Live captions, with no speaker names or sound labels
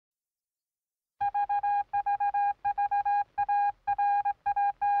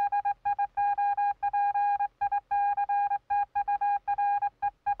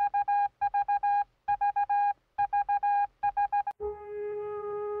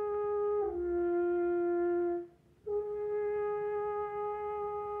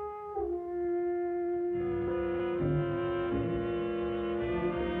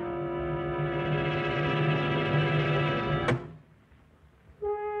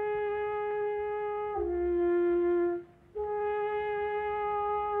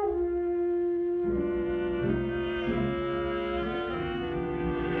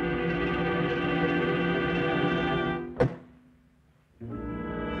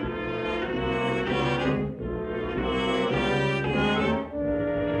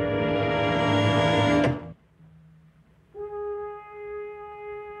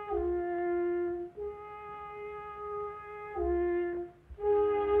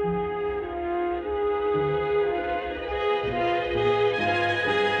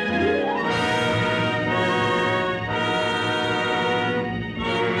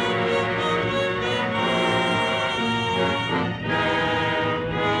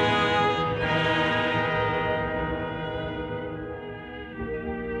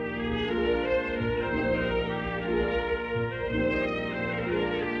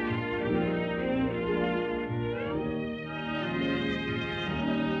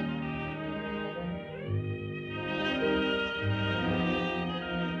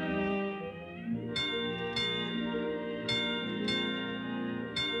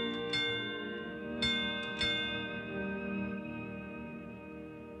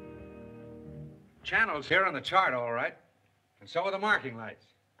Channel's here on the chart, all right. And so are the marking lights.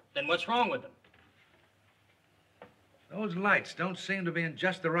 Then what's wrong with them? Those lights don't seem to be in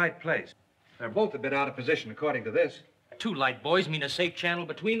just the right place. They're both a bit out of position, according to this. 2 light buoys mean a safe channel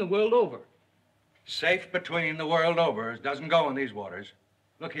between the world over. Safe between the world over doesn't go in these waters.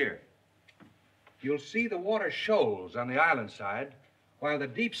 Look here. You'll see the water shoals on the island side, while the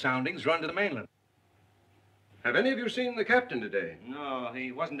deep soundings run to the mainland. Have any of you seen the captain today? No,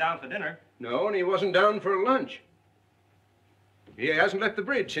 he wasn't down for dinner. No, and he wasn't down for lunch. He hasn't left the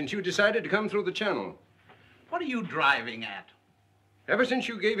bridge since you decided to come through the channel. What are you driving at? Ever since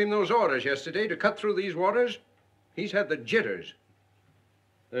you gave him those orders yesterday to cut through these waters, he's had the jitters.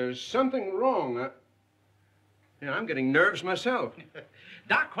 There's something wrong. I'm getting nerves myself.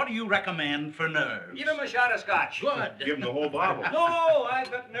 Doc, what do you recommend for nerves? Give him a shot of scotch. Good. Give him the whole bottle. No,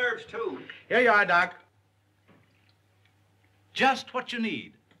 I've got nerves, too. Here you are, Doc. Just what you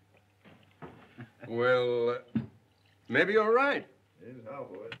need. Well, maybe you're right.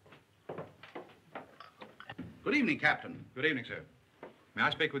 Good evening, Captain. Good evening, sir. May I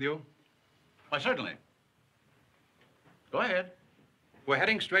speak with you? Why, certainly. Go ahead. We're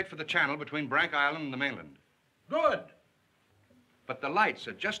heading straight for the channel between Brank Island and the mainland. Good. But the lights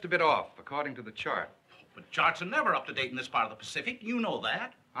are just a bit off, according to the chart. But charts are never up to date in this part of the Pacific. You know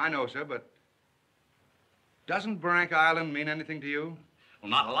that. I know, sir, but doesn't Brank Island mean anything to you? Well,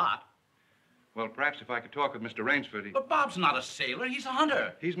 not a lot. Well, perhaps if I could talk with Mr. Rainsford. But Bob's not a sailor. He's a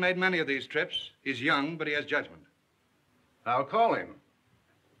hunter. He's made many of these trips. He's young, but he has judgment. I'll call him.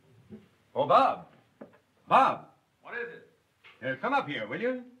 Oh, Bob. Bob. What is it? Come up here, will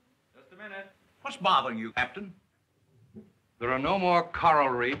you? Just a minute. What's bothering you, Captain? There are no more coral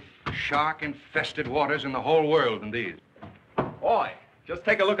reef, shark-infested waters in the whole world than these. Boy, just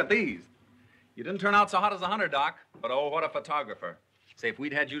take a look at these. You didn't turn out so hot as a hunter, Doc, but oh, what a photographer. Say, if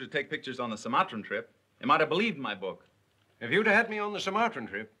we'd had you to take pictures on the Sumatran trip, they might have believed my book. If you'd had me on the Sumatran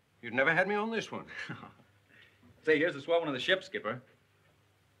trip, you'd never had me on this one. Say, here's the swell one of the ship, Skipper.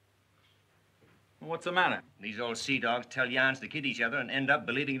 Well, what's the matter? These old sea dogs tell yarns to kid each other and end up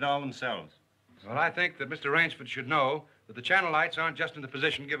believing it all themselves. Well, I think that Mr. Rainsford should know that the channel lights aren't just in the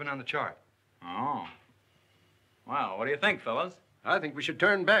position given on the chart. Oh. Well, what do you think, fellas? I think we should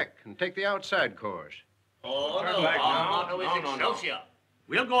turn back and take the outside course. Oh, Turn back now. motto is Excelsior.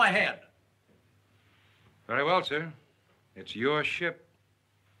 We'll go ahead. Very well, sir. It's your ship.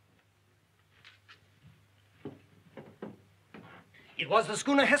 It was the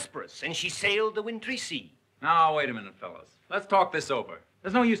schooner Hesperus, and she sailed the wintry sea. Now, wait a minute, fellas. Let's talk this over.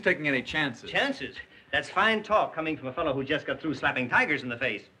 There's no use taking any chances. Chances? That's fine talk coming from a fellow who just got through slapping tigers in the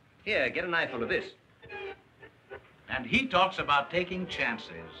face. Here, get an eyeful of this. And he talks about taking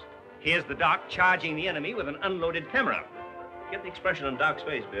chances. Here's the Doc charging the enemy with an unloaded camera. Get the expression on Doc's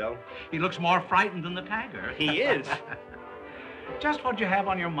face, Bill. He looks more frightened than the tiger. He is. Just what you have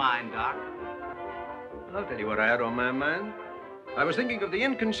on your mind, Doc. I'll tell you what I had on my mind. I was thinking of the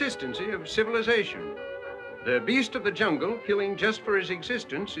inconsistency of civilization. The beast of the jungle, killing just for his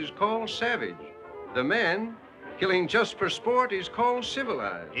existence, is called savage. The man, killing just for sport, is called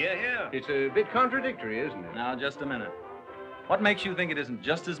civilized. Yeah. It's a bit contradictory, isn't it? Now, just a minute. What makes you think it isn't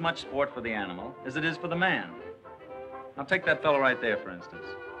just as much sport for the animal as it is for the man? Now, take that fellow right there, for instance.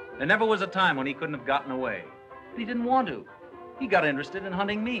 There never was a time when he couldn't have gotten away. But he didn't want to. He got interested in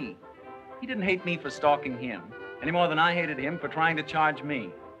hunting me. He didn't hate me for stalking him, any more than I hated him for trying to charge me.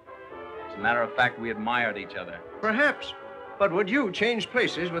 As a matter of fact, we admired each other. Perhaps. But would you change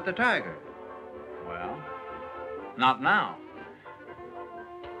places with the tiger? Well, not now.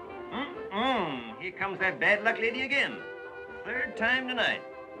 Here comes that bad luck lady again. Third time tonight.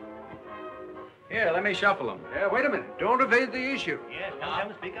 Here, let me shuffle him. Wait a minute. Don't evade the issue. Yes,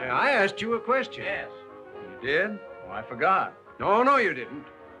 come, speak up. I asked you a question. Yes. You did? Oh, I forgot. No, you didn't.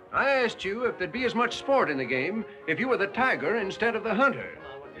 I asked you if there'd be as much sport in the game if you were the tiger instead of the hunter.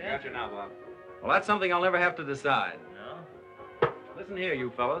 Got you now, Bob. Well, that's something I'll never have to decide. No? Listen here,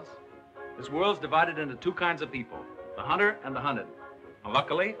 you fellas. This world's divided into 2 kinds of people, the hunter and the hunted. Now,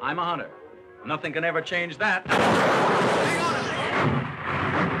 luckily, I'm a hunter. Nothing can ever change that. Hang on!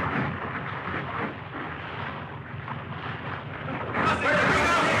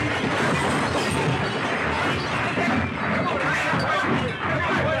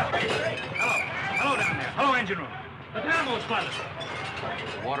 Hello down there. Hello, engine room. The dynamo spotted us.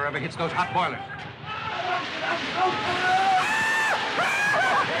 The water ever hits those hot boilers.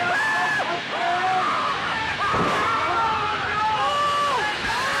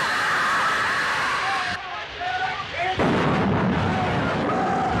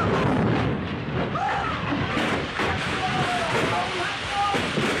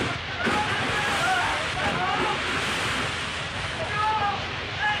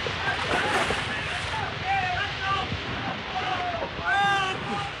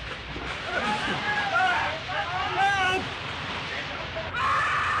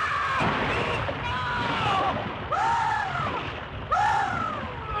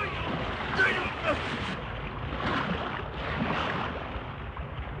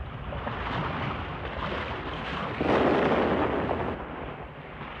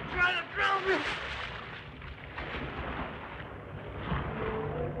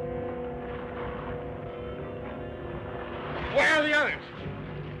 Where are the others?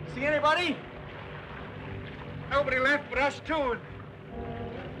 See anybody? Nobody left but us two and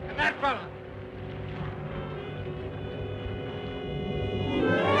that fellow.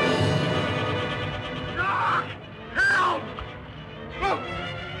 Doc! Help! Look!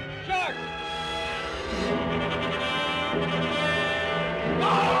 Shark!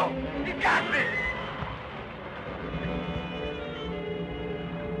 Oh! He got me!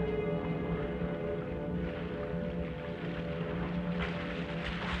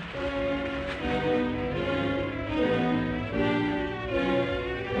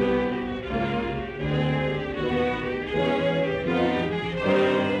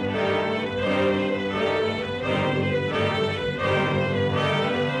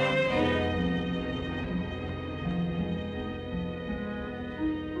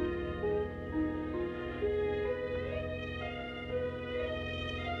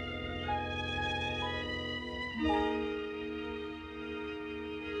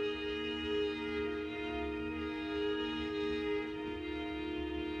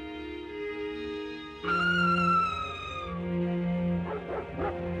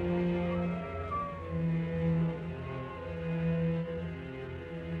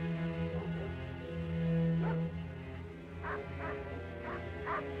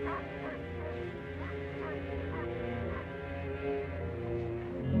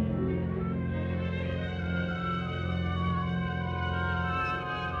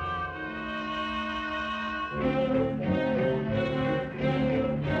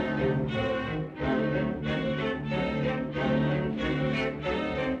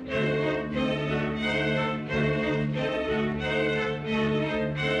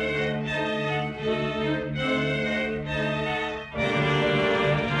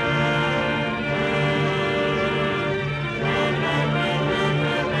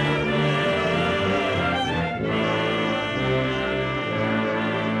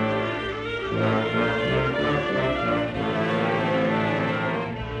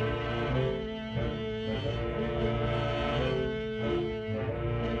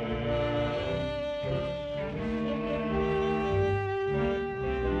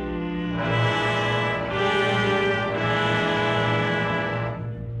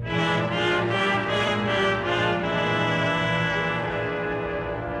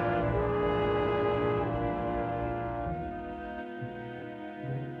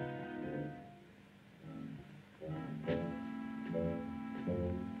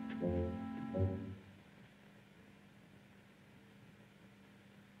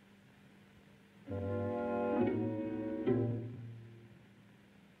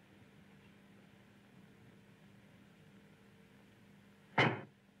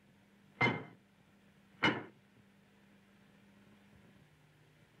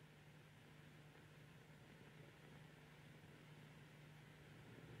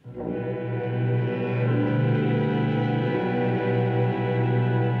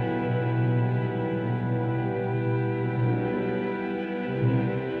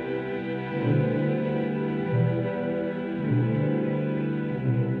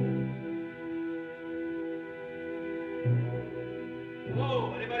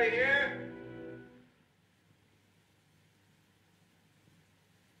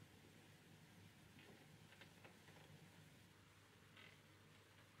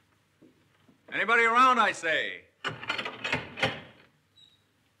 Anybody around, I say? Oh,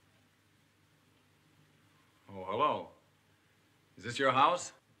 hello. Is this your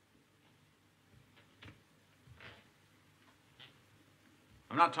house?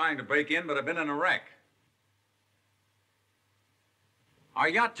 I'm not trying to break in, but I've been in a wreck. Our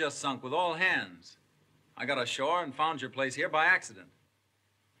yacht just sunk with all hands. I got ashore and found your place here by accident.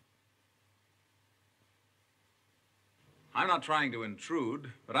 I'm not trying to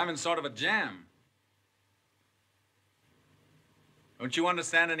intrude, but I'm in sort of a jam. Don't you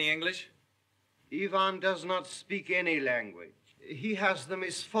understand any English? Ivan does not speak any language. He has the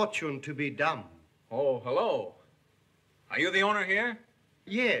misfortune to be dumb. Oh, hello. Are you the owner here?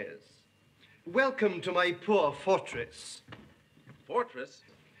 Yes. Welcome to my poor fortress. Fortress?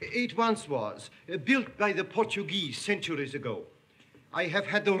 It once was, built by the Portuguese centuries ago. I have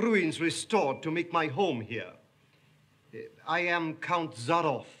had the ruins restored to make my home here. I am Count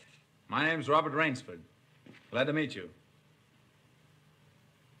Zaroff. My name's Robert Rainsford. Glad to meet you.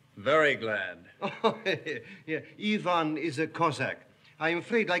 Very glad. Oh, yeah. Ivan is a Cossack. I'm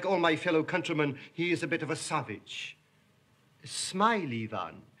afraid, like all my fellow countrymen, he is a bit of a savage. Smile,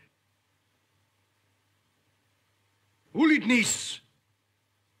 Ivan. Ulidnis!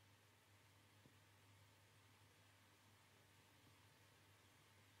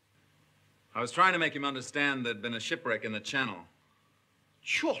 I was trying to make him understand there'd been a shipwreck in the channel.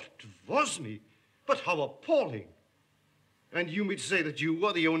 Chort was me, but how appalling. And you mean to say that you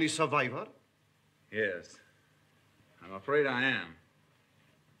were the only survivor? Yes. I'm afraid I am.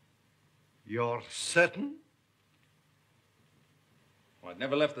 You're certain? Well, I'd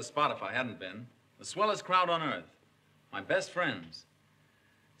never left the spot if I hadn't been. The swellest crowd on earth. My best friends.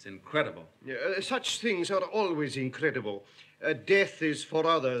 It's incredible. Such things are always incredible. Death is for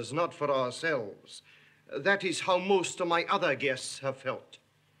others, not for ourselves. That is how most of my other guests have felt.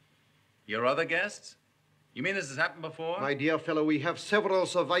 Your other guests? You mean this has happened before? My dear fellow, we have several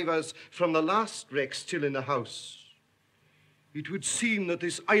survivors from the last wreck still in the house. It would seem that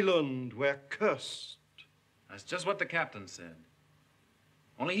this island were cursed. That's just what the captain said.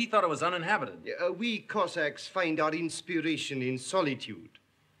 Only he thought it was uninhabited. We Cossacks find our inspiration in solitude.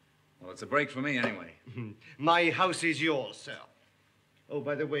 Well, it's a break for me anyway. My house is yours, sir. Oh,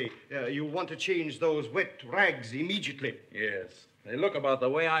 by the way, you want to change those wet rags immediately. Yes. They look about the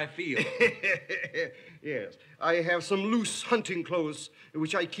way I feel. Yes. I have some loose hunting clothes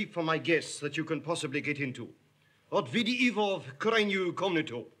which I keep for my guests that you can possibly get into. Od vidi Ivo v krajnju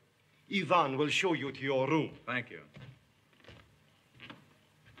komnatu. Ivan will show you to your room. Thank you.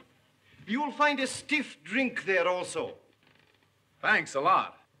 You'll find a stiff drink there also. Thanks a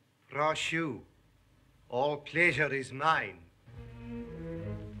lot. Rashu, all pleasure is mine.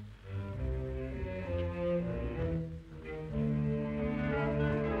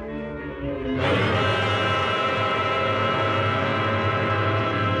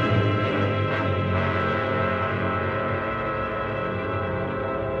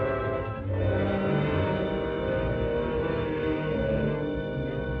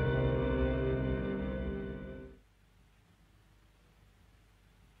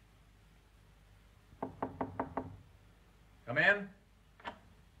 Come in.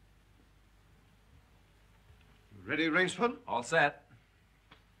 Ready, Rainsford? All set.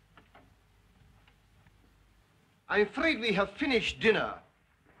 I'm afraid we have finished dinner,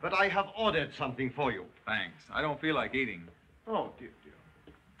 but I have ordered something for you. Thanks. I don't feel like eating. Oh, dear,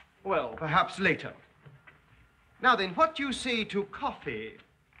 dear. Well, perhaps later. Now then, what do you say to coffee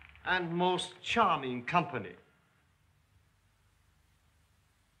and most charming company?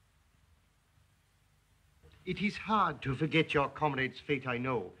 It is hard to forget your comrade's fate, I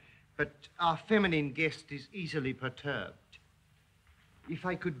know, but our feminine guest is easily perturbed. If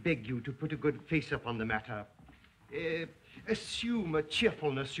I could beg you to put a good face upon the matter, assume a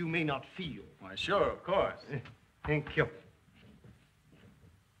cheerfulness you may not feel. Why, sure, of course. Thank you.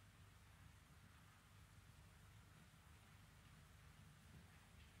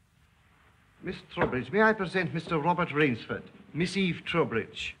 Miss Trowbridge, may I present Mr. Robert Rainsford, Miss Eve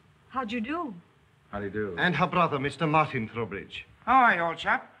Trowbridge, How'd you do? How do you do? and her brother, Mr. Martin Trowbridge. All right, old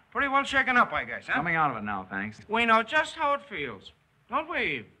chap. Pretty well shaken up, I guess, huh? Coming out of it now, thanks. We know just how it feels. Don't we,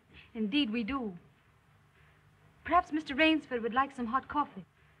 Eve? Indeed, we do. Perhaps Mr. Rainsford would like some hot coffee.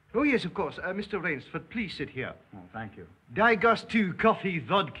 Oh, yes, of course. Mr. Rainsford, please sit here. Oh, thank you. Daj gostu coffee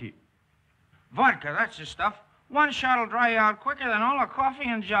vodka. Vodka, that's the stuff. One shot'll dry you out quicker than all the coffee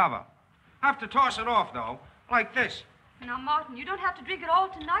in Java. Have to toss it off, though, like this. Now, Martin, you don't have to drink it all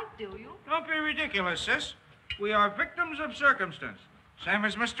tonight, do you? Don't be ridiculous, sis. We are victims of circumstance, same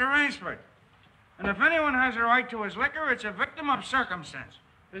as Mr. Rainsford. And if anyone has a right to his liquor, it's a victim of circumstance.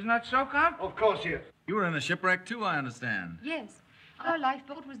 Isn't that so, Count? Of course, yes. You were in the shipwreck, too, I understand. Yes. Our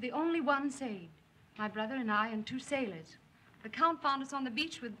lifeboat was the only one saved. My brother and I and two sailors. The Count found us on the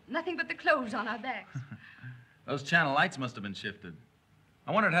beach with nothing but the clothes on our backs. Those channel lights must have been shifted.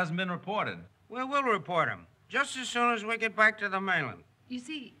 I wonder it hasn't been reported. We will report him, just as soon as we get back to the mainland. You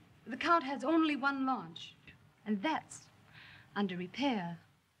see, the Count has only one launch, and that's under repair.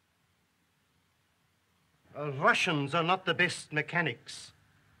 Russians are not the best mechanics.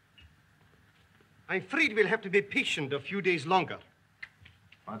 I'm afraid we'll have to be patient a few days longer.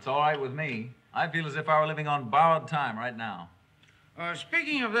 That's all right with me. I feel as if I were living on borrowed time right now.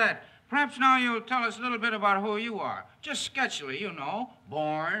 Speaking of that, perhaps now you'll tell us a little bit about who you are. Just sketchily, you know.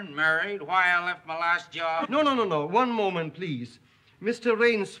 Born, married, why I left my last job. No. One moment, please. Mr.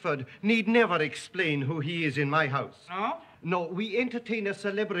 Rainsford need never explain who he is in my house. No? No, we entertain a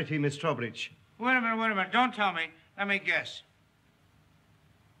celebrity, Miss Trowbridge. Wait a minute. Don't tell me. Let me guess.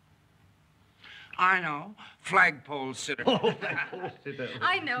 I know. Flagpole sitter. Oh, that sitter.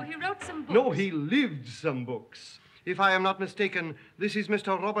 I know. He wrote some books. No, he lived some books. If I am not mistaken, this is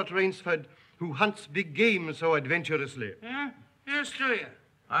Mr. Robert Rainsford, who hunts big game so adventurously. Yeah? Here's to you.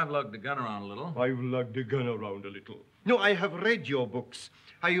 I've lugged the gun around a little. I've lugged the gun around a little. No, I have read your books.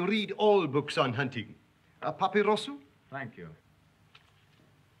 I read all books on hunting. Papirosu? Thank you.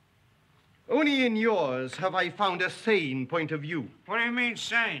 Only in yours have I found a sane point of view. What do you mean,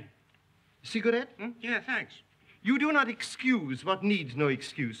 sane? Cigarette? Yeah, thanks. You do not excuse what needs no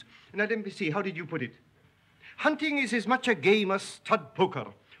excuse. Now, let me see, how did you put it? Hunting is as much a game as stud poker,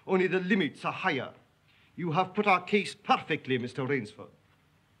 only the limits are higher. You have put our case perfectly, Mr. Rainsford.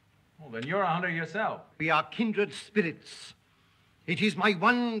 Well, then you're a hunter yourself. We are kindred spirits. It is my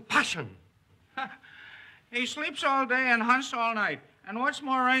one passion. He sleeps all day and hunts all night. And what's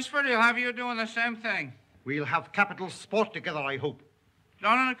more, Rainsford, he'll have you doing the same thing. We'll have capital sport together, I hope.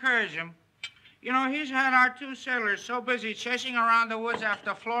 Don't encourage him. You know, he's had our 2 sailors so busy chasing around the woods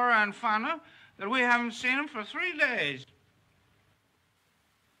after flora and fauna that we haven't seen him for 3 days.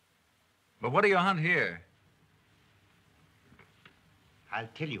 But what do you hunt here? I'll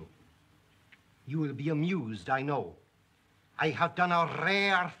tell you. You will be amused, I know. I have done a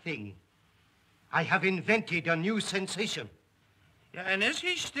rare thing. I have invented a new sensation. Yeah, and is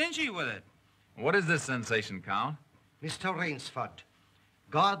he stingy with it? What is this sensation, Count? Mr. Rainsford,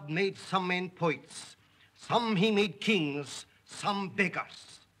 God made some men poets. Some he made kings, some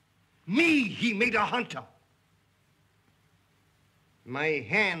beggars. Me he made a hunter. My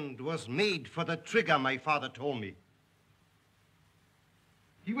hand was made for the trigger, my father told me.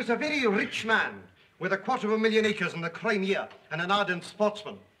 He was a very rich man with 250,000 acres in the Crimea and an ardent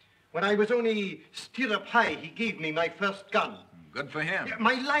sportsman. When I was only stirrup high, he gave me my first gun. Good for him.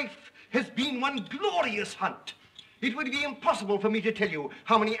 My life has been one glorious hunt. It would be impossible for me to tell you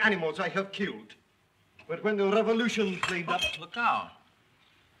how many animals I have killed. But when the revolution flamed up... Look out.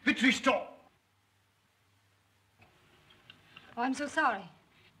 Victory stop! Oh, I'm so sorry.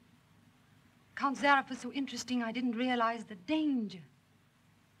 Count Zaroff was so interesting, I didn't realize the danger.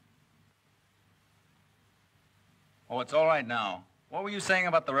 Oh, it's all right now. What were you saying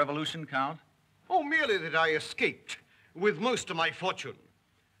about the revolution, Count? Oh, merely that I escaped with most of my fortune.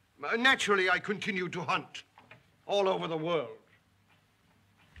 Naturally, I continued to hunt all over the world.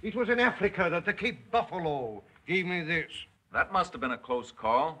 It was in Africa that the Cape Buffalo gave me this. That must have been a close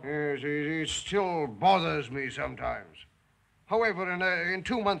call. Yes, it still bothers me sometimes. However, in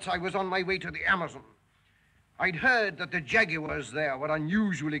 2 months, I was on my way to the Amazon. I'd heard that the jaguars there were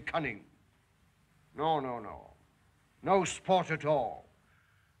unusually cunning. No. No sport at all.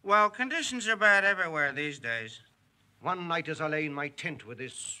 Well, conditions are bad everywhere these days. One night as I lay in my tent with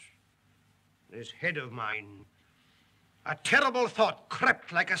this head of mine, a terrible thought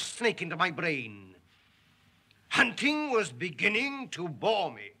crept like a snake into my brain. Hunting was beginning to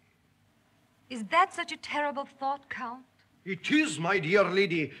bore me. Is that such a terrible thought, Count? It is, my dear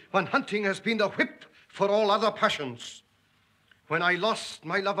lady, when hunting has been the whip for all other passions. When I lost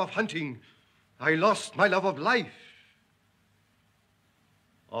my love of hunting, I lost my love of life.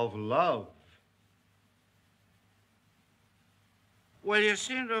 Of love. Well, you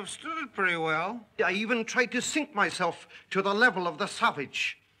seem to have stood it pretty well. I even tried to sink myself to the level of the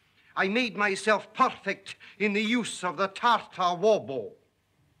savage. I made myself perfect in the use of the Tartar war bow.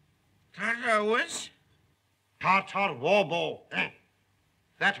 Tartar which? Tartar war bow.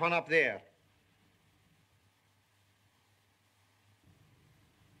 That one up there.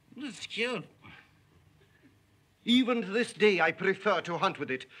 That's cute. Even to this day, I prefer to hunt with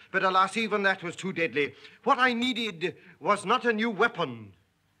it. But alas, even that was too deadly. What I needed was not a new weapon,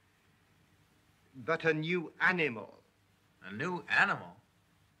 but a new animal. A new animal?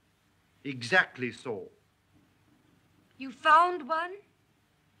 Exactly so. You found one?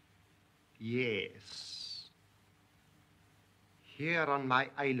 Yes. Here on my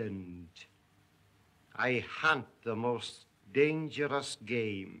island, I hunt the most dangerous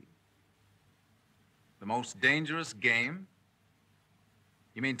game. The most dangerous game?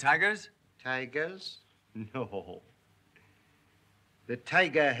 You mean tigers? Tigers? No. The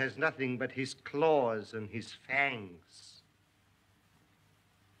tiger has nothing but his claws and his fangs.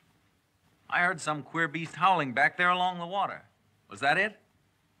 I heard some queer beast howling back there along the water. Was that it?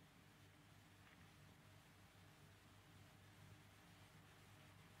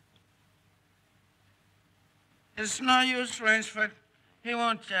 It's no use, Rainsford. He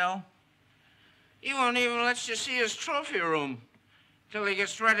won't tell. He won't even let you see his trophy room till he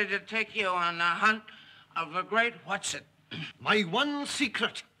gets ready to take you on the hunt of the great What's-It. My one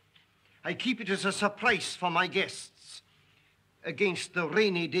secret. I keep it as a surprise for my guests against the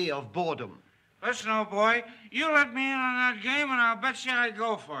rainy day of boredom. Listen, old boy, you let me in on that game and I'll bet you I'd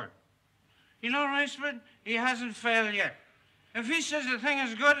go for it. You know, Rainsford, he hasn't failed yet. If he says the thing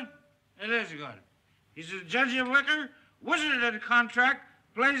is good, it is good. He's a judge of liquor, wizard at a contract,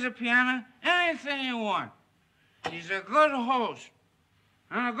 plays the piano, anything you want. He's a good host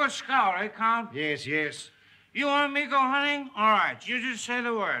and a good scout, eh, Count? Yes. You want me to go hunting? All right, you just say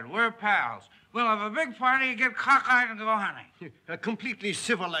the word. We're pals. We'll have a big party, get cockeyed, and go hunting. A completely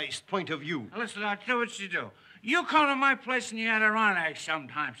civilized point of view. Now, listen, I'll tell you what you do. You come to my place in the Adirondack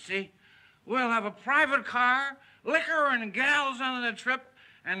sometime, see? We'll have a private car, liquor and gals on the trip,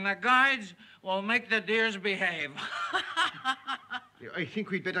 and the guides will make the deers behave. I think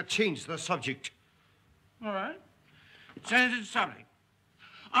we'd better change the subject. All right. Change the subject.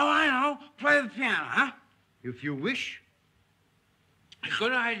 Oh, I know. Play the piano, huh? If you wish.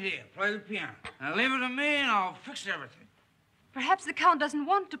 Good idea. Play the piano. Now leave it to me and I'll fix everything. Perhaps the Count doesn't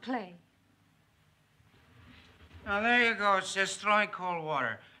want to play. Now, there you go. It says throwing cold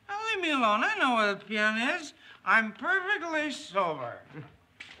water. Now, leave me alone. I know where the piano is. I'm perfectly sober.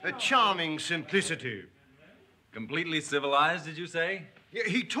 A charming simplicity. Completely civilized, did you say?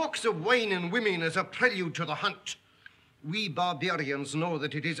 He talks of wine and women as a prelude to the hunt. We barbarians know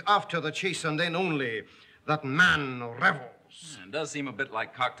that it is after the chase and then only that man revels. It does seem a bit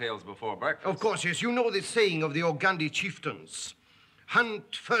like cocktails before breakfast. Of course, yes. You know the saying of the Ogandi chieftains.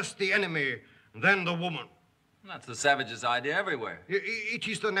 Hunt first the enemy, then the woman. That's the savage's idea everywhere. It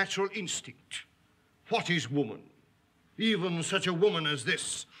is the natural instinct. What is woman? Even such a woman as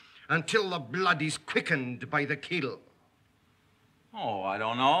this, until the blood is quickened by the kill. Oh, I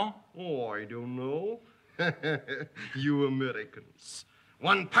don't know. Oh, I don't know. You Americans.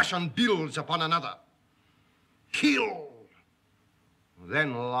 One passion builds upon another. Kill,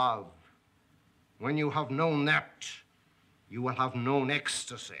 then love. When you have known that, you will have known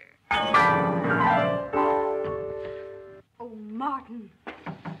ecstasy. Oh, Martin.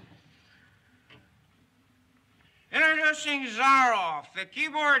 Introducing Zaroff, the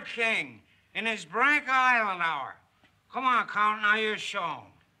keyboard king, in his Branca Island hour. Come on, Count, now you show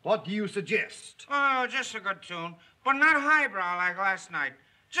him. What do you suggest? Oh, just a good tune, but not highbrow like last night.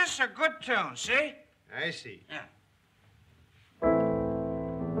 Just a good tune, see? I see. Yeah.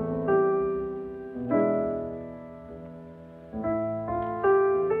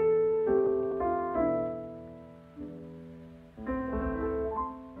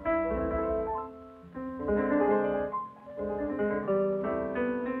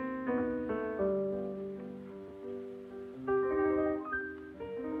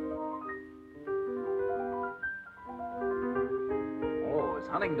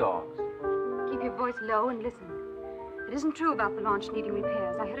 Hunting dogs. Keep your voice low and listen. It isn't true about the launch needing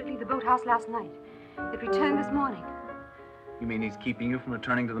repairs. I had it leave the boathouse last night. It returned this morning. You mean he's keeping you from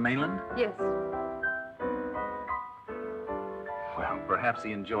returning to the mainland? Yes. Well, perhaps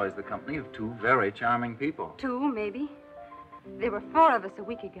he enjoys the company of two very charming people. Two, maybe. There were 4 of us a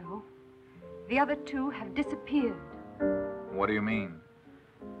week ago. The other 2 have disappeared. What do you mean?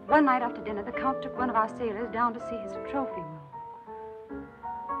 One night after dinner, the Count took one of our sailors down to see his trophy room.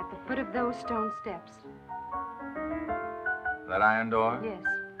 At the foot of those stone steps. That iron door? Yes.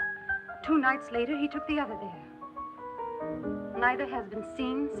 2 nights later, he took the other there. Neither has been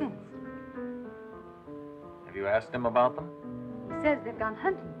seen since. Have you asked him about them? He says they've gone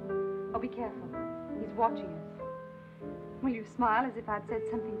hunting. Oh, be careful. He's watching us. Will you smile as if I'd said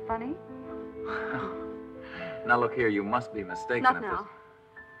something funny? Now, look here, you must be mistaken. Not now.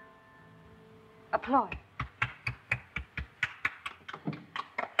 Applaud.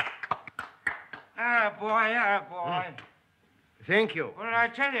 Boy. Thank you. What did I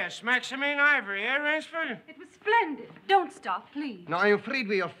tell you? Smack some in ivory, eh, Rainsford? It was splendid. Don't stop, please. Now, I'm afraid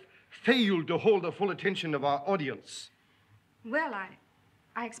we have failed to hold the full attention of our audience. Well,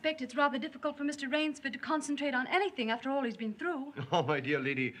 I expect it's rather difficult for Mr. Rainsford to concentrate on anything after all he's been through. Oh, my dear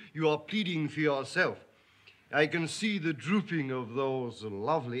lady, you are pleading for yourself. I can see the drooping of those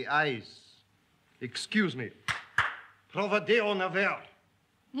lovely eyes. Excuse me. Provadeo naver.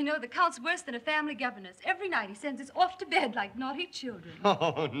 You know, the Count's worse than a family governess. Every night he sends us off to bed like naughty children.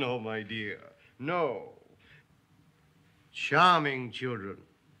 Oh, no, my dear. No. Charming children.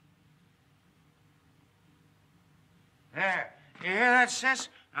 There. You hear that, sis?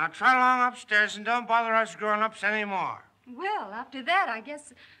 Now trot along upstairs and don't bother us grown-ups anymore. Well, after that, I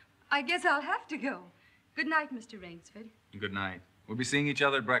guess I'll have to go. Good night, Mr. Rainsford. Good night. We'll be seeing each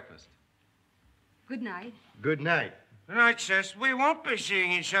other at breakfast. Good night. Good night. Good night, sis. We won't be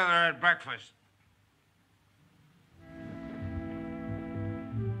seeing each other at breakfast.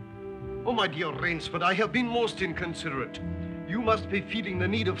 Oh, my dear Rainsford, I have been most inconsiderate. You must be feeling the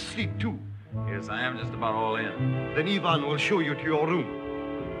need of sleep, too. Yes, I am just about all in. Then Ivan will show you to your room.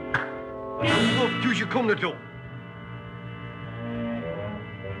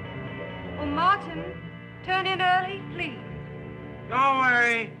 Oh, Martin, turn in early, please. Don't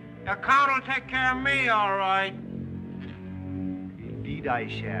worry. The Count will take care of me, all right. Indeed I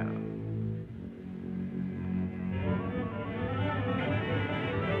shall.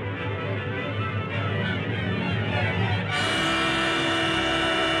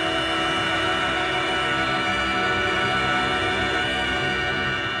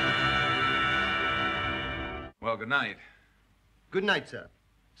 Well, good night. Good night, sir.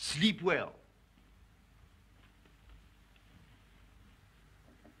 Sleep well.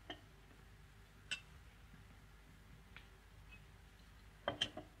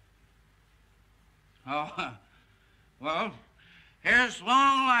 Oh, well, here's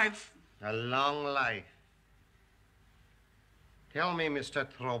long life. A long life. Tell me, Mr.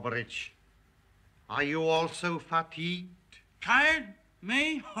 Trowbridge, are you also fatigued? Tired?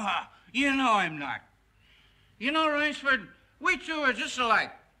 Me? You know I'm not. You know, Rainsford, we two are just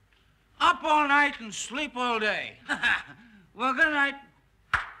alike. Up all night and sleep all day. Well, good night.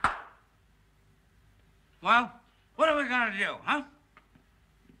 Well, what are we gonna do, huh?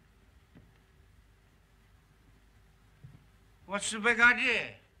 What's the big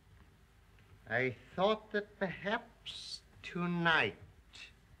idea? I thought that perhaps tonight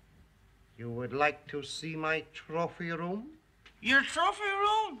you would like to see my trophy room. Your trophy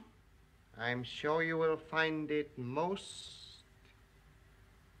room? I'm sure you will find it most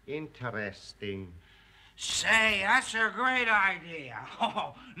interesting. Say, that's a great idea.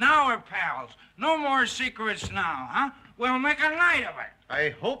 Oh, now we're pals. No more secrets now, huh? We'll make a night of it. I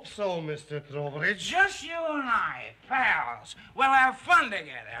hope so, Mr. Trowbridge. Just you and I, pals. We'll have fun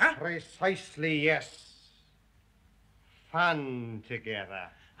together, huh? Precisely, yes. Fun together.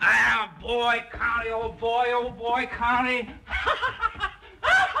 Ah, boy, County, old boy, County.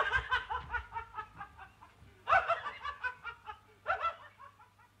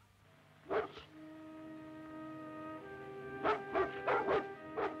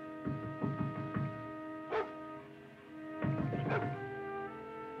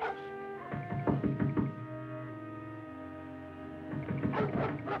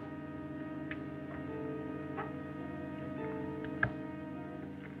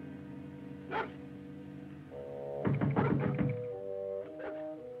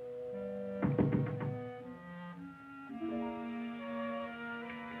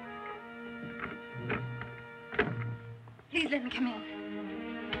 Please let me come in.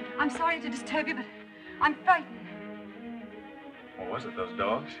 I'm sorry to disturb you, but I'm frightened. What was it, those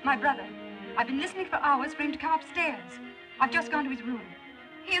dogs? My brother. I've been listening for hours for him to come upstairs. I've just gone to his room.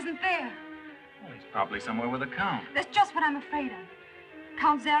 He isn't there. Well, he's probably somewhere with the Count. That's just what I'm afraid of.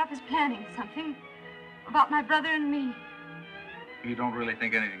 Count Zaroff is planning something about my brother and me. You don't really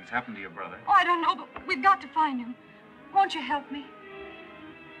think anything's happened to your brother? Oh, I don't know, but we've got to find him. Won't you help me?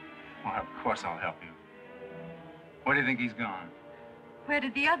 Well, of course I'll help you. Where do you think he's gone? Where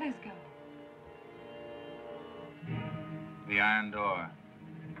did the others go? The iron door.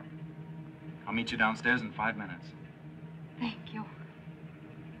 I'll meet you downstairs in 5 minutes. Thank you.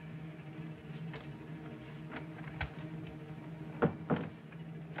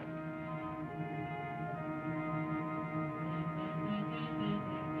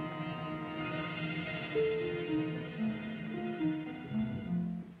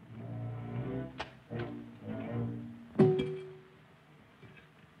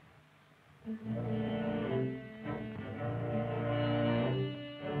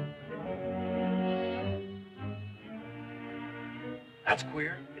 That's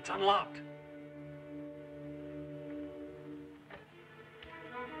queer. It's unlocked.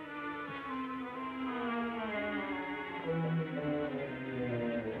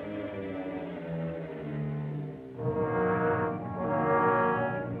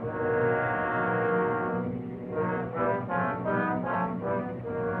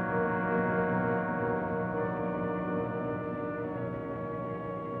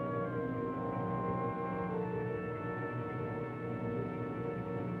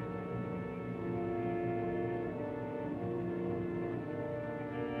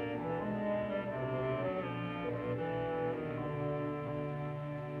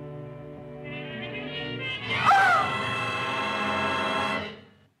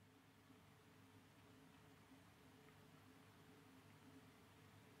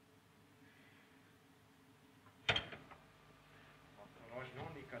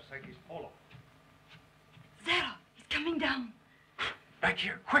 Zaroff, he's coming down. Back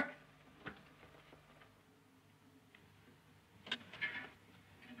here, quick.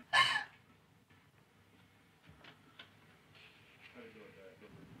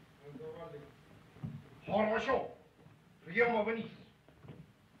 Хорошо. Приема вниз.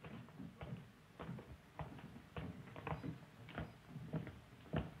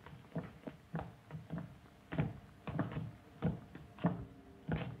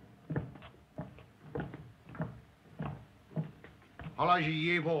 Положи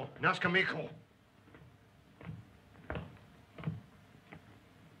его на скамейку.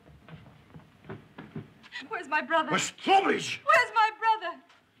 Where's my brother? Trowbridge! Where's my brother?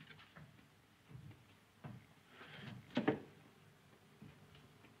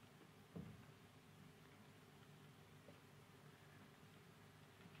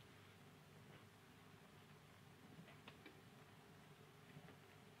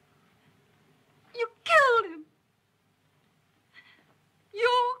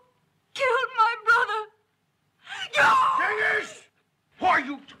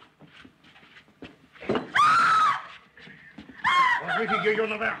 you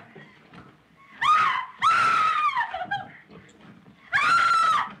en avant.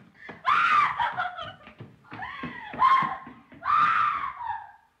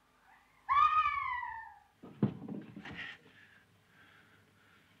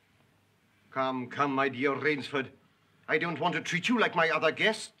 Come, my dear Rainsford. I don't want to treat you like my other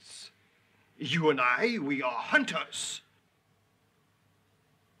guests. You and I, we are hunters.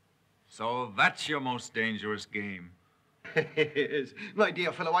 So that's your most dangerous game. Yes, my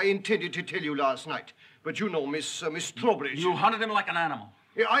dear fellow, I intended to tell you last night, but you know, Miss Trowbridge. You hunted him like an animal.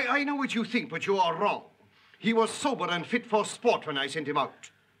 I know what you think, but you are wrong. He was sober and fit for sport when I sent him out.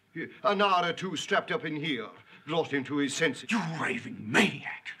 An hour or two strapped up in here brought him to his senses. You raving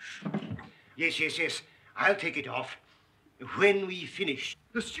maniac. Yes. I'll take it off. When we finish.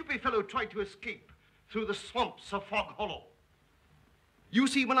 The stupid fellow tried to escape through the swamps of Fog Hollow. You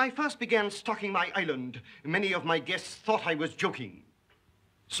see, when I first began stocking my island, many of my guests thought I was joking.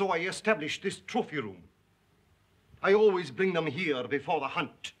 So I established this trophy room. I always bring them here before the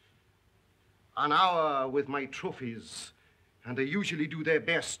hunt. An hour with my trophies, and they usually do their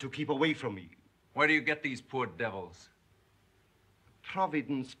best to keep away from me. Where do you get these poor devils?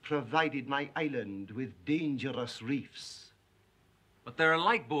 Providence provided my island with dangerous reefs. But there are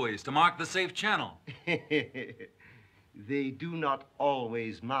light buoys to mark the safe channel. They do not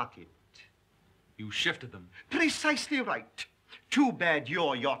always mark it. You shifted them. Precisely right. Too bad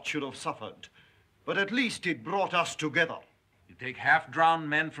your yacht should have suffered. But at least it brought us together. You take half-drowned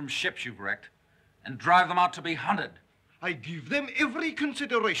men from ships you've wrecked and drive them out to be hunted. I give them every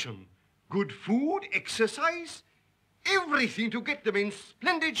consideration. Good food, exercise, everything to get them in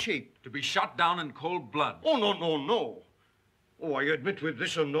splendid shape. To be shot down in cold blood. Oh, no. Oh, I admit with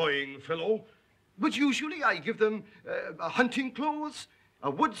this annoying fellow. But usually I give them hunting clothes, a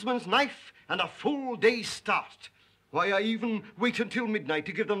woodsman's knife, and a full day's start. Why, I even wait until midnight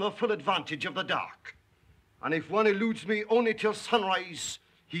to give them the full advantage of the dark. And if one eludes me only till sunrise,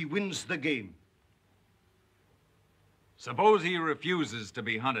 he wins the game. Suppose he refuses to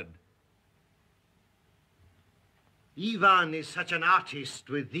be hunted. Ivan is such an artist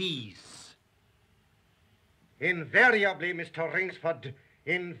with these. Invariably, Mr. Rainsford,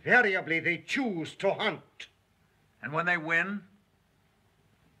 invariably they choose to hunt. And when they win?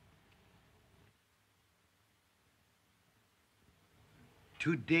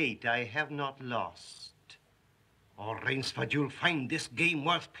 To date, I have not lost. Oh, Rainsford, you'll find this game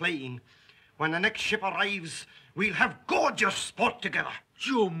worth playing. When the next ship arrives, we'll have gorgeous sport together.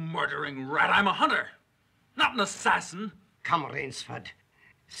 You murdering rat, I'm a hunter, not an assassin. Come, Rainsford,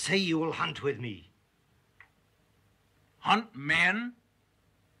 say you will hunt with me. Hunt men?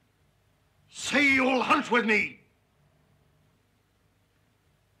 Say you'll hunt with me.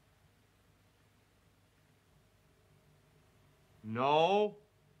 No.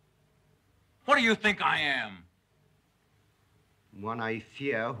 What do you think I am? One I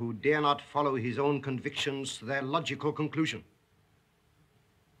fear who dare not follow his own convictions to their logical conclusion.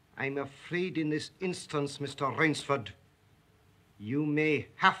 I'm afraid in this instance, Mr. Rainsford, you may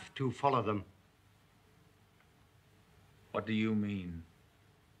have to follow them. What do you mean?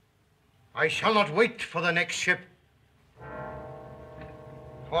 I shall not wait for the next ship.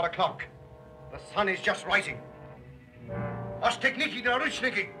 4 o'clock. The sun is just rising. Ostekniki,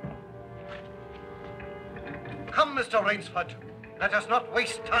 Narushniki. Come, Mr. Rainsford. Let us not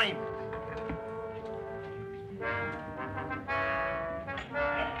waste time.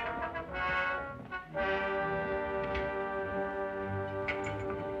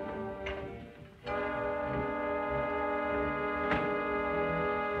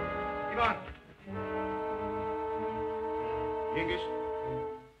 Ivan. Genghis.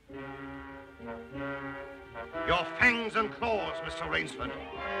 Your fangs and claws, Mr. Rainsford.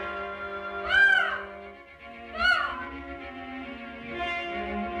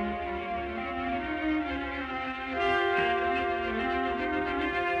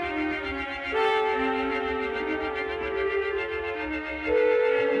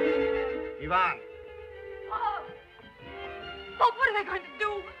 Ivan. Oh, what are they going to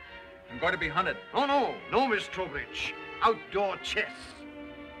do? I'm going to be hunted. No, Miss Trowbridge. Outdoor chess.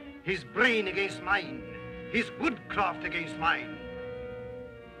 His brain against mine. His woodcraft against mine.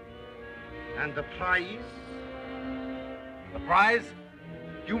 And the prize? The prize?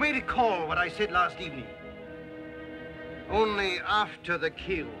 You may recall what I said last evening. Only after the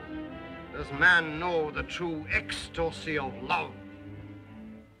kill does man know the true ecstasy of love.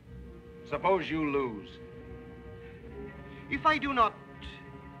 Suppose you lose. If I do not,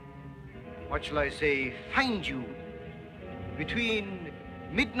 what shall I say, find you, between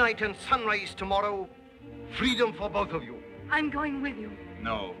midnight and sunrise tomorrow, freedom for both of you. I'm going with you.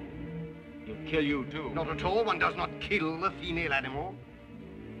 No. He'll kill you, too. Not at all. One does not kill a female animal.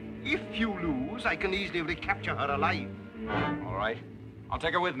 If you lose, I can easily recapture her alive. All right. I'll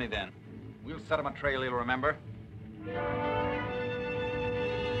take her with me, then. We'll set him a trail he'll remember.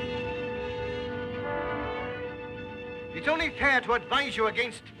 It's only fair to advise you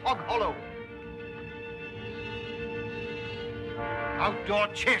against Fog Hollow. Outdoor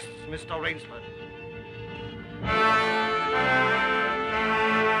chests, Mr. Rainsford.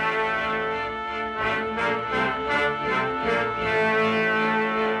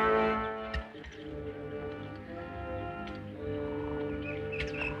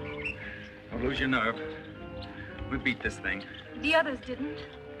 Don't lose your nerve. We beat this thing. The others didn't.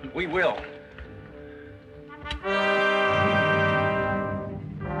 We will.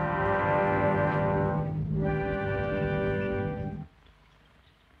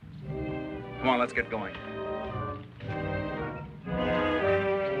 Come on, let's get going.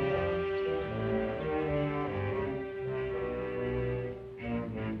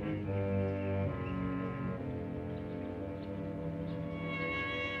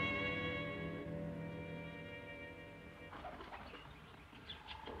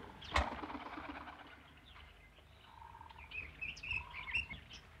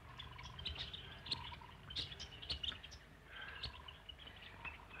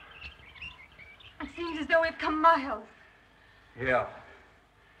 It seems as though we've come miles. Yeah.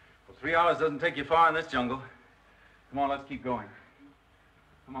 Well, 3 hours doesn't take you far in this jungle. Come on, let's keep going.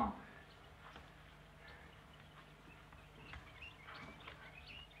 Come on.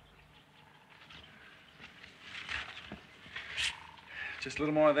 Just a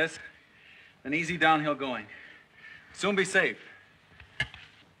little more of this, then easy downhill going. Soon be safe.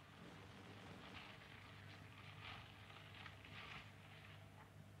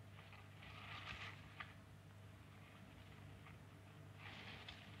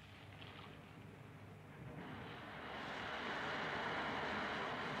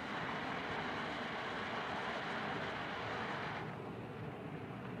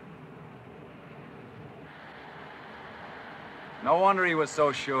 No wonder he was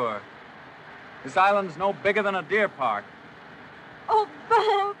so sure. This island's no bigger than a deer park. Oh,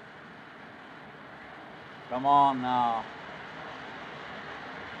 Bob! Come on now.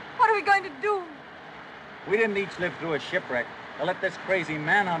 What are we going to do? We didn't each live through a shipwreck to let this crazy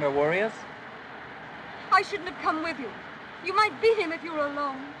manhunter worry us. I shouldn't have come with you. You might beat him if you were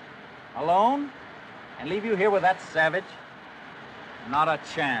alone. Alone? And leave you here with that savage? Not a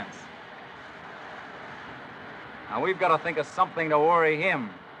chance. Now, we've got to think of something to worry him.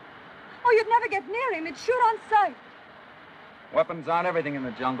 Oh, you'd never get near him. He'd shoot on sight. Weapons aren't everything in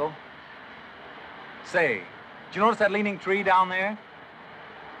the jungle. Say, did you notice that leaning tree down there?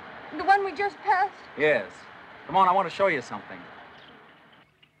 The one we just passed? Yes. Come on, I want to show you something.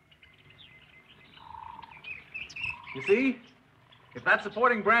 You see? If that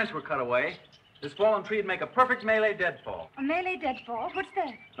supporting branch were cut away, this fallen tree would make a perfect melee deadfall. A melee deadfall? What's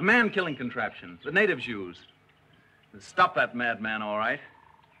that? A man-killing contraption the natives use. It'll stop that madman, all right.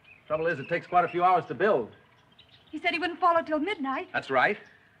 Trouble is, it takes quite a few hours to build. He said he wouldn't follow till midnight. That's right.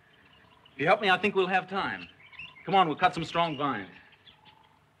 If you help me, I think we'll have time. Come on, we'll cut some strong vines.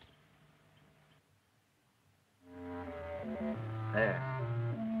 There.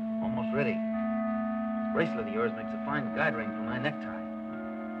 Almost ready. This bracelet of yours makes a fine guide ring for my necktie.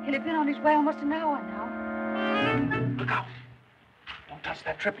 He'll have been on his way almost an hour now. Look out. Don't touch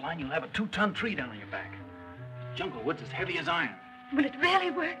that trip line. You'll have a 2-ton tree down on your back. Jungle wood's as heavy as iron. Will it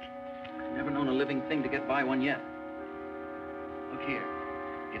really work? Never known a living thing to get by one yet. Look here.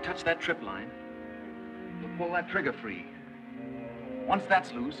 You touch that trip line, you'll pull that trigger free. Once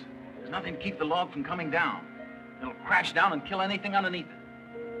that's loose, there's nothing to keep the log from coming down. It'll crash down and kill anything underneath it.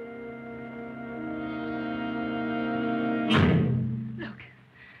 Look.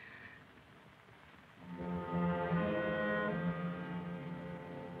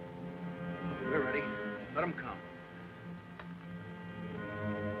 We're ready. Let them come.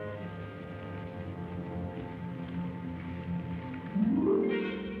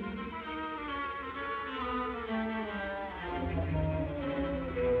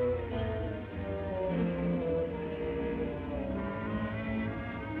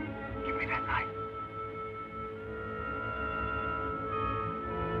 Give me that knife.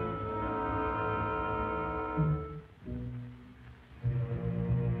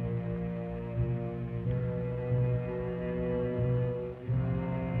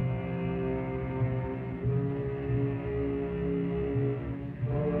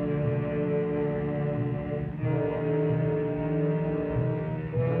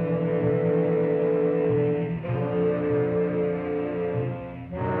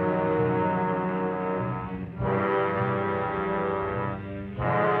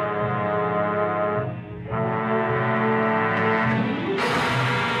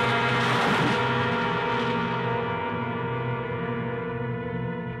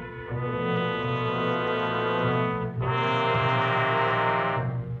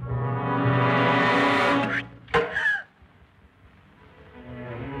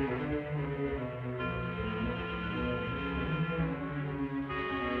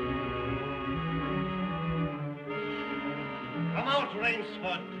 not,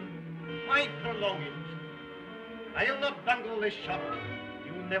 Rainsford. Why prolong it? I'll not bungle this shot.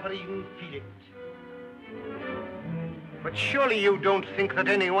 You'll never even feel it. But surely you don't think that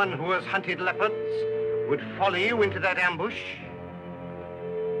anyone who has hunted leopards would follow you into that ambush?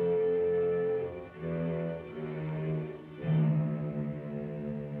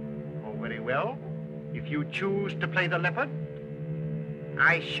 Oh, very well. If you choose to play the leopard,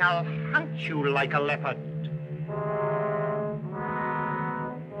 I shall hunt you like a leopard.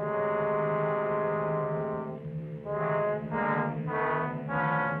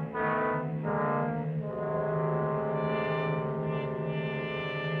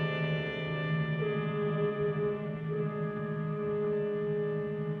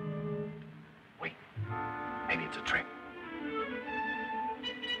 Maybe it's a trick.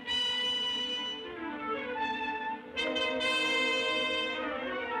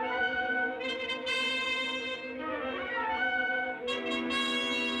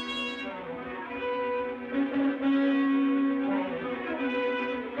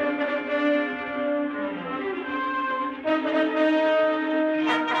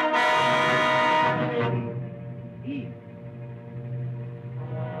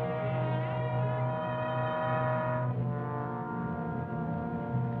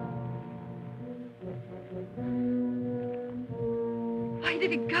 Where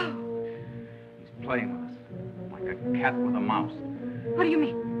did he go? He's playing with us, like a cat with a mouse. What do you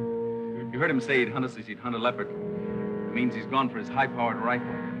mean? You heard him say he'd hunt us as he'd hunt a leopard. It means he's gone for his high-powered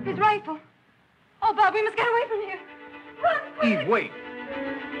rifle. His rifle. Oh, Bob, we must get away from here. Run, quick! Eve, wait.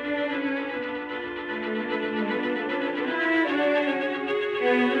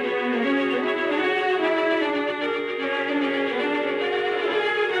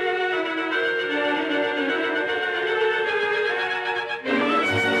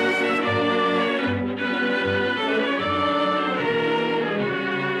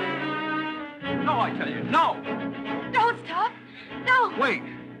 No, I tell you, no! Don't stop. No. Wait.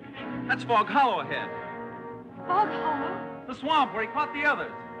 That's Fog Hollow ahead. Fog Hollow? The swamp where he caught the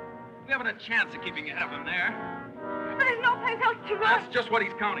others. We haven't a chance of keeping ahead of him there. But there's no place else to run. That's just what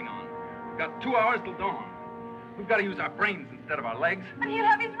he's counting on. We've got 2 hours till dawn. We've got to use our brains instead of our legs. And he'll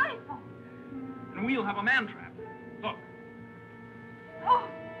have his rifle. And we'll have a man trap. Look. Oh.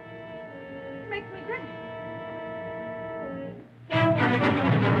 Makes me grin.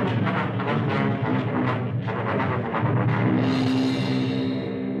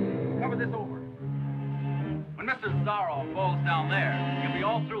 Cover this over. When Mr. Zaroff falls down there, he'll be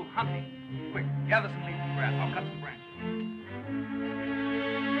all through hunting. Quick, gather some leaves and grass. I'll cut some branches.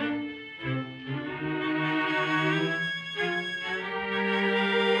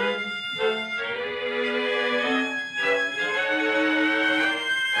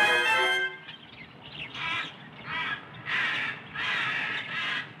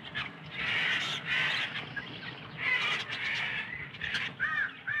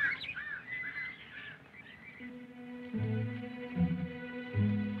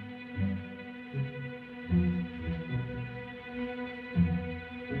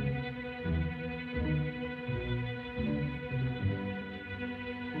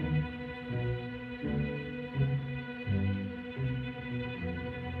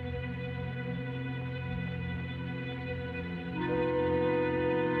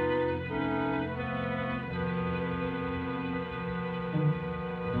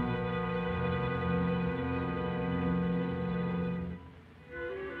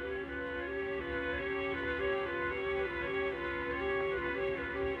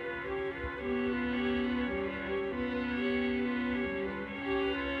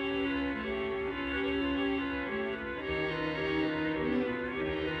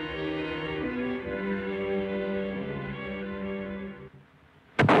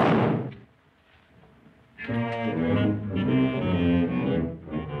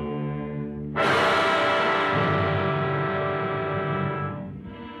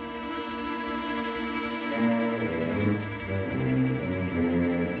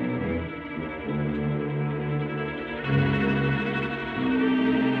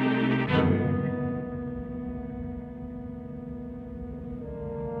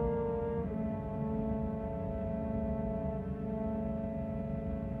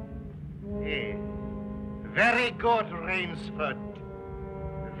 Very good, Rainsford.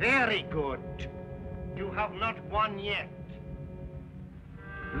 Very good. You have not won yet.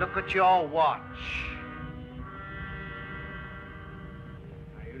 Look at your watch.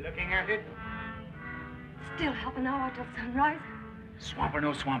 Are you looking at it? Still half an hour till sunrise. Swamp or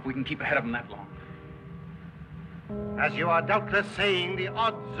no swamp, we can keep ahead of him that long. As you are doubtless saying, the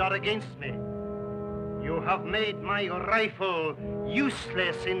odds are against me. You have made my rifle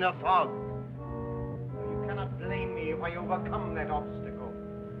useless in the fog. You cannot blame me if I overcome that obstacle.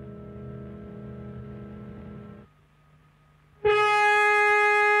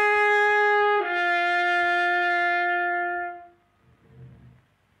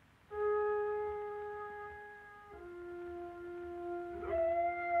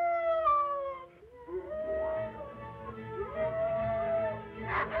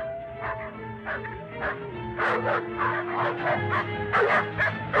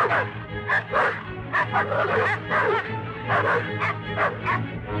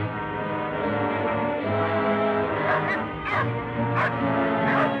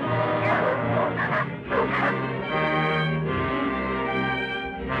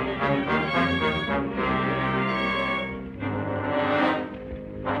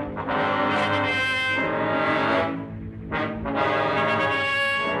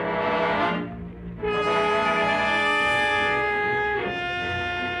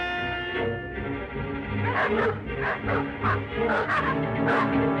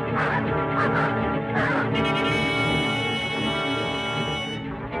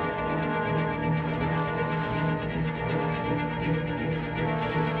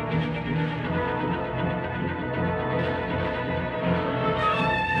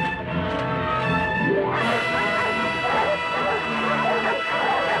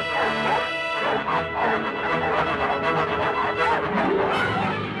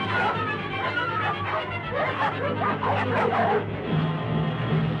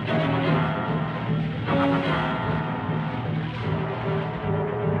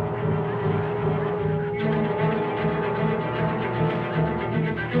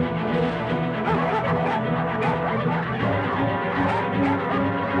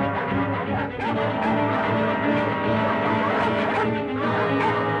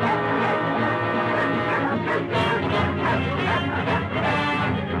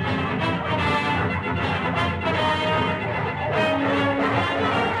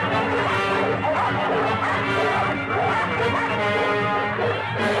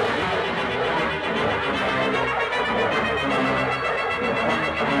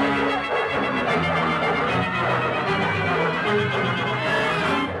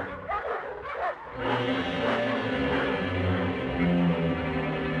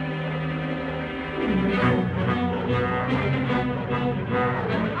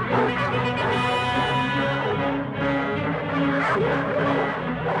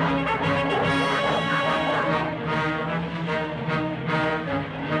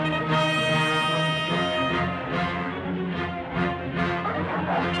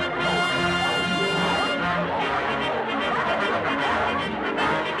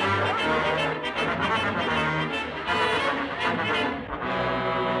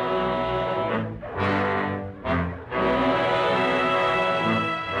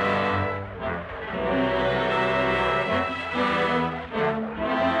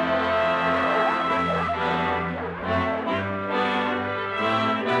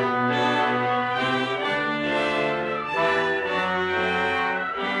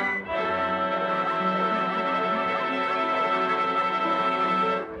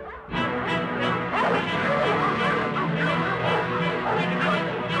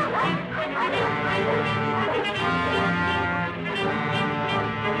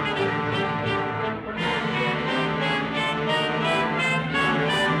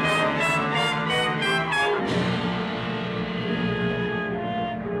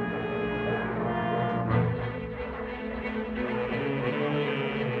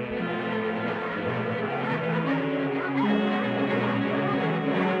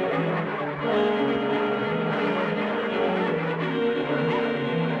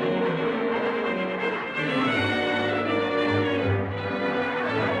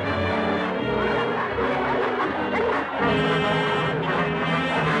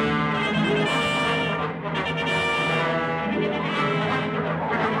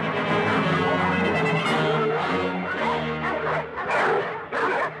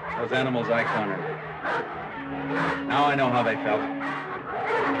 Animals I cornered. Now I know how they felt.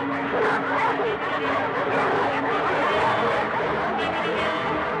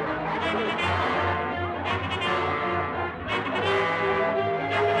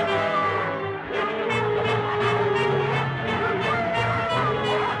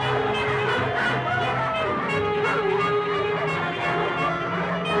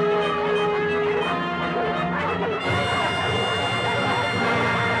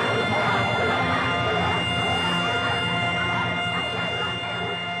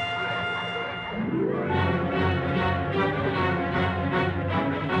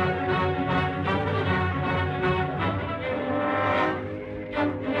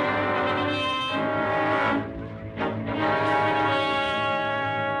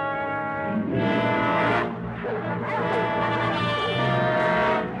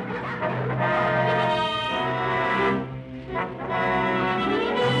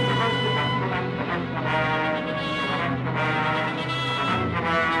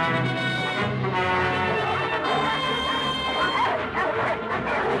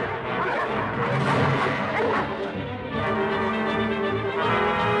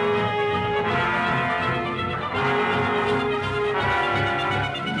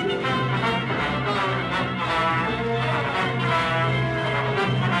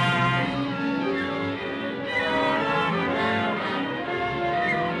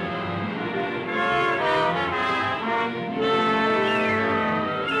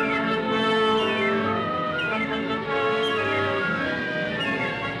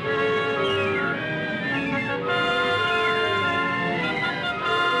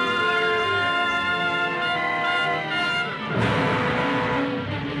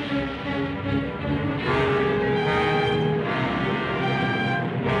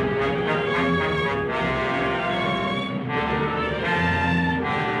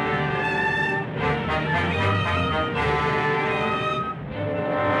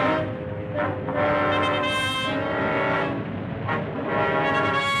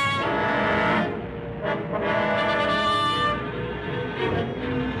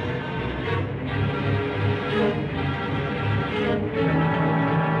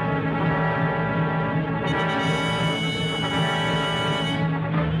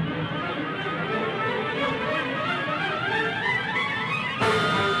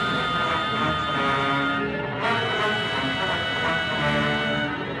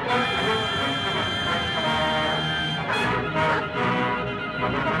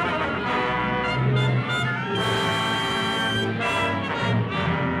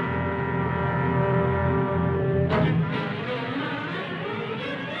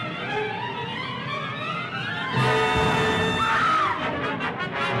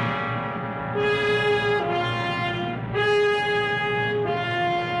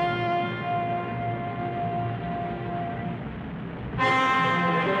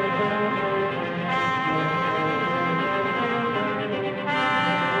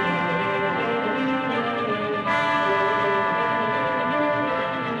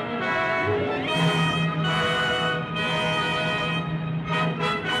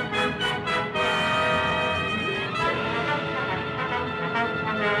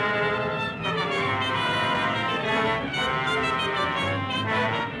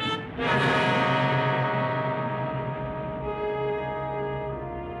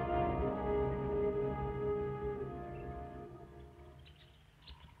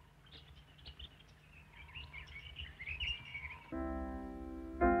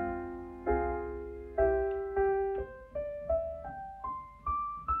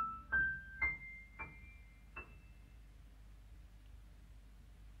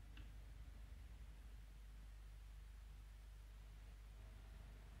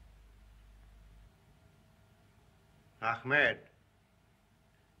 Ahmed,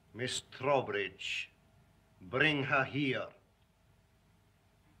 Miss Trowbridge, bring her here.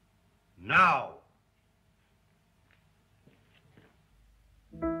 Now.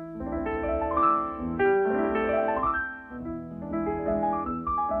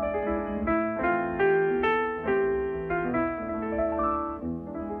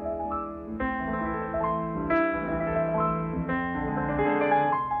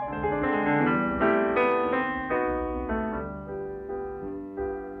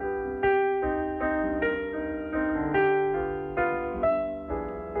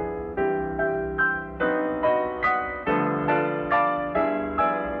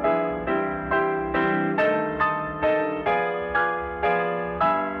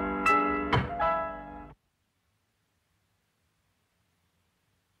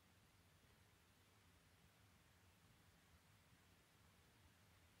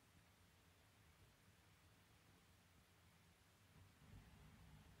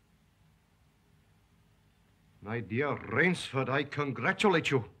 My dear Rainsford, I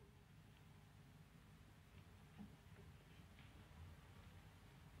congratulate you.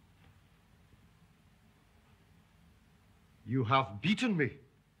 You have beaten me.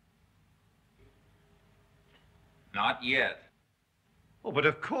 Not yet. Oh, but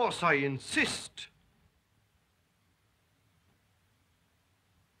of course I insist.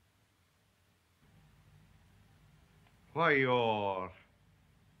 Why, you're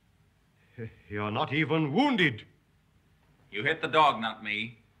not even wounded. You hit the dog, not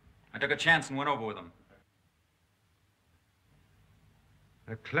me. I took a chance and went over with him.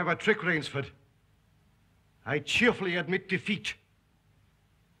 A clever trick, Rainsford. I cheerfully admit defeat.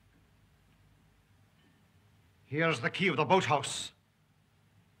 Here's the key of the boathouse.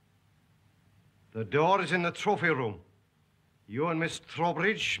 The door is in the trophy room. You and Miss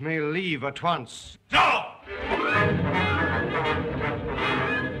Trowbridge may leave at once. No!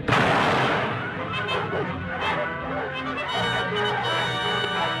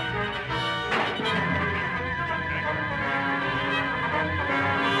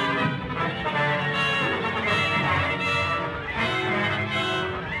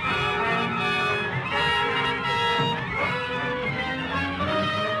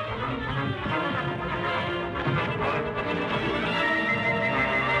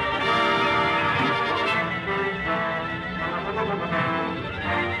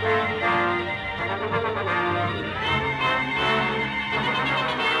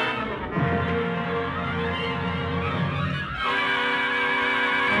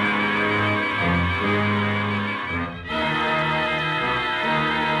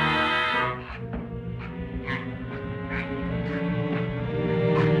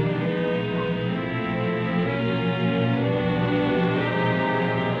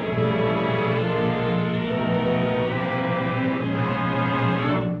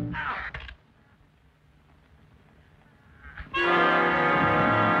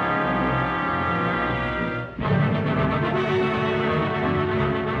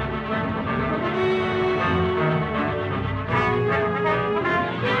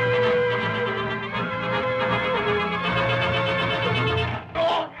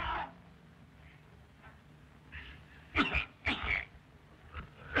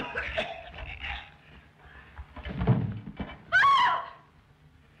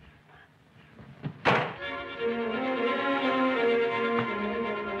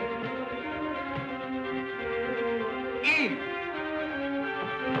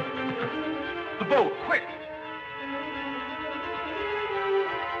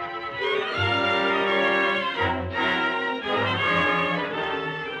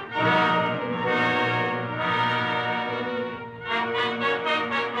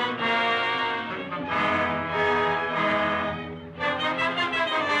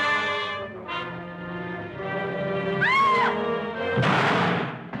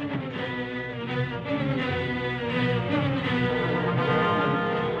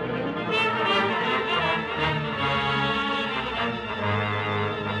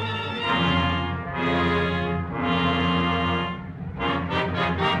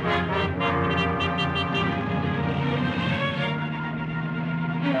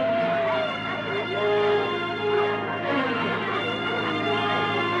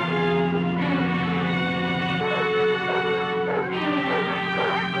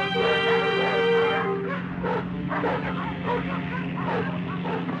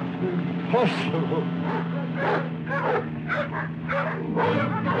 Impossible.